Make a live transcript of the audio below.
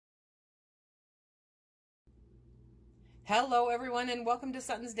Hello everyone and welcome to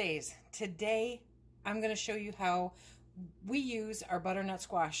SuttonsDaze. Today I'm going to show you how we use our butternut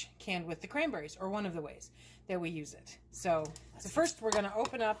squash canned with the cranberries, or one of the ways that we use it. So first we're going to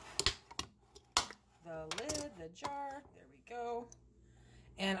open up the lid, the jar, there we go,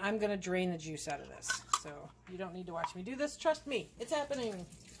 and I'm going to drain the juice out of this. So you don't need to watch me do this, trust me, it's happening.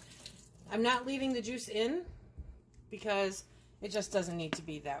 I'm not leaving the juice in because it just doesn't need to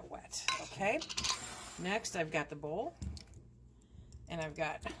be that wet, okay? Next I've got the bowl. And I've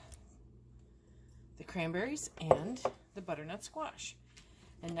got the cranberries and the butternut squash.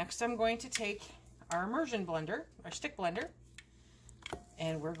 And next I'm going to take our immersion blender, our stick blender,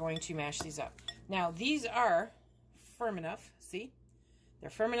 and we're going to mash these up. Now these are firm enough, see? They're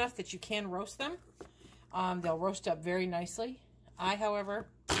firm enough that you can roast them. They'll roast up very nicely. I, however,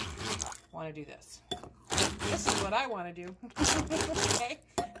 want to do this. This is what I want to do. Okay?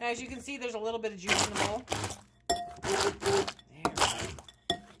 Now as you can see, there's a little bit of juice in the bowl.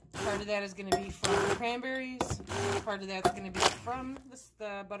 Part of that is going to be from the cranberries. Part of that's going to be from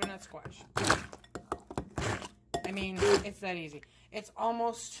the butternut squash. I mean, it's that easy. It's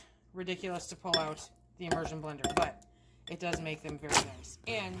almost ridiculous to pull out the immersion blender, but it does make them very nice.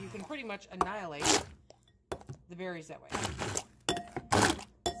 And you can pretty much annihilate the berries that way.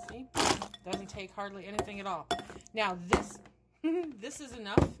 See? Doesn't take hardly anything at all. Now, this is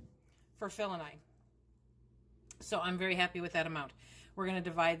enough for Phil and I. So I'm very happy with that amount. We're going to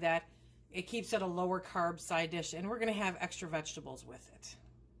divide that. It keeps it a lower carb side dish, and we're going to have extra vegetables with it.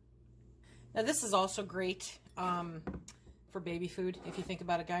 Now this is also great for baby food, if you think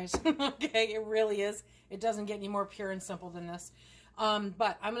about it, guys. Okay, it really is. It doesn't get any more pure and simple than this.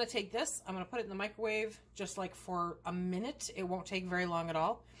 But I'm going to take this. I'm going to put it in the microwave just like for a minute. It won't take very long at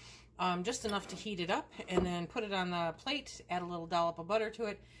all. Just enough to heat it up, and then put it on the plate, add a little dollop of butter to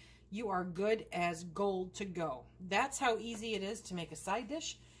it. You are good as gold to go. That's how easy it is to make a side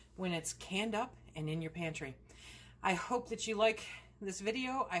dish when it's canned up and in your pantry. I hope that you like this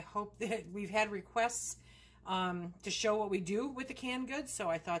video. I hope that we've had requests to show what we do with the canned goods, so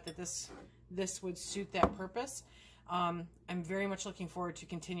I thought that this would suit that purpose. I'm very much looking forward to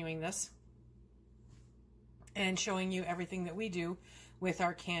continuing this and showing you everything that we do with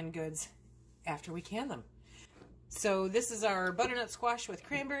our canned goods after we can them. So this is our butternut squash with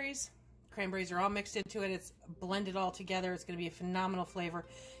cranberries. Cranberries are all mixed into it. It's blended all together. It's going to be a phenomenal flavor.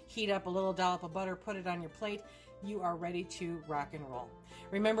 Heat up a little dollop of butter, put it on your plate. You are ready to rock and roll.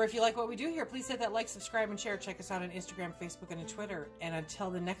 Remember, if you like what we do here, please hit that like, subscribe, and share. Check us out on Instagram, Facebook, and Twitter. And until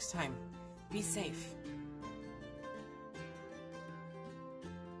the next time, be safe.